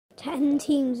10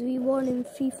 teams we won in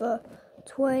FIFA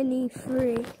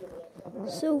 23.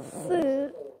 So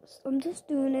first, I'm just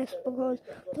doing this because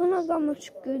I don't have that much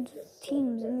good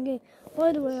teams in the game.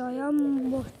 By the way, I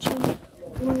am watching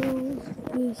Wales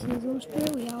versus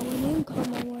Australia. We're in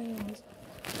Common Wales.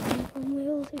 I'm from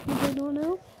Wales, if you did not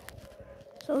know.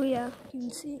 So yeah, you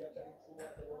can see.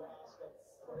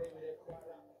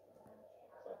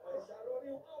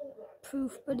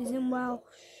 Proof, but it's in Welsh,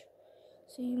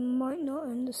 so you might not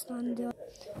understand it.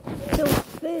 So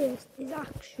first is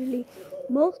actually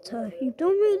Malta. You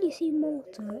don't really see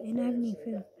Malta in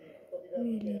anything,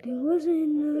 really. There was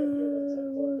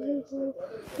in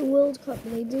the World Cup,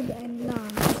 they did end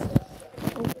last.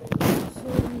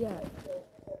 So yeah.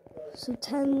 So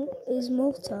 10 is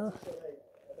Malta.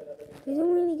 You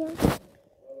don't really get.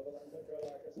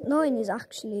 9 is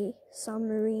actually San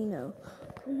Marino.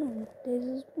 Come on, they're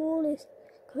the smallest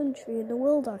country in the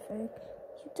world, I think.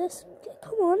 You just,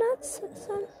 come on, that's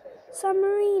San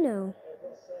Marino.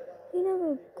 We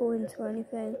never go into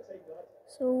anything.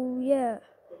 So, yeah.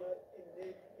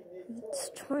 I'm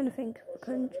just trying to think of a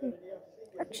country.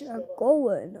 Actually, I'll go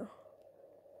one.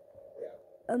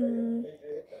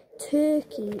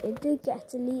 Turkey, it did get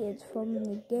deleted from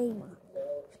the game,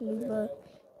 actually, but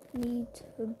need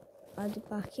to add it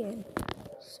back in.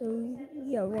 So,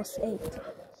 yeah, what's 8?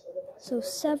 So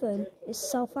 7 is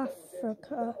South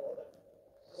Africa.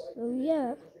 So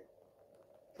yeah,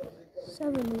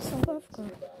 7 is South Africa.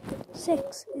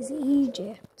 6 is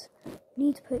Egypt.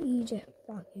 Need to put Egypt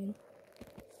back in.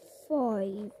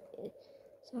 5 is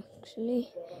actually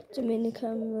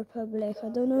Dominican Republic. I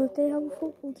don't know if they have a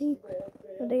football team,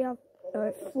 but they have.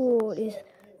 4 is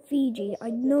Fiji. I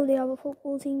know they have a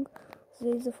football team. So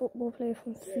there's a football player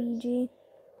from Fiji.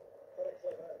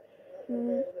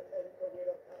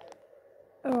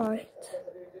 Alright.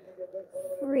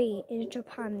 3 is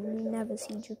Japan. You never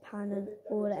see Japan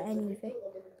or anything.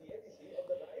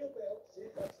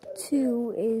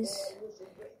 2 is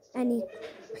any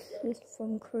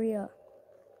from Korea.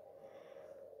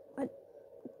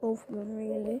 Both of them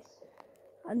really.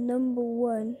 And number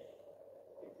 1.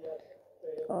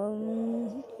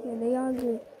 Yeah, they are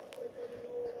good.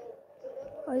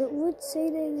 I would say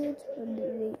they're good, but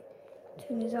the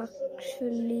team is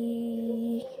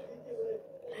actually.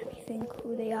 Let me think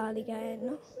who they are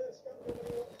again.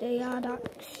 They are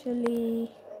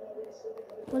actually.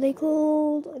 What are they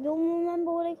called? I don't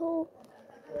remember what they called.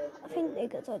 I think they're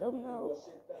good, I don't know.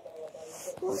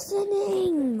 What's their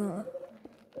name?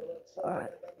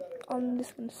 Alright, I'm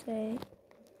just gonna say.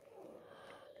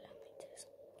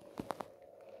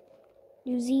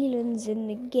 New Zealand's in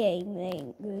the game, they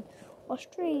ain't good.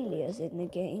 Australia's in the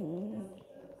game.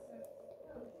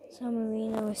 San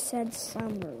Marino, I said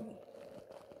San Marino.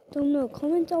 Don't know,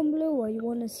 comment down below what you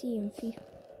want to see in FIFA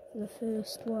for the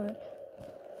first one.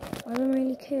 I don't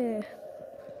really care.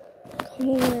 Come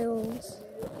on, Wales.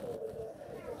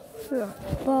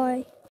 Bye.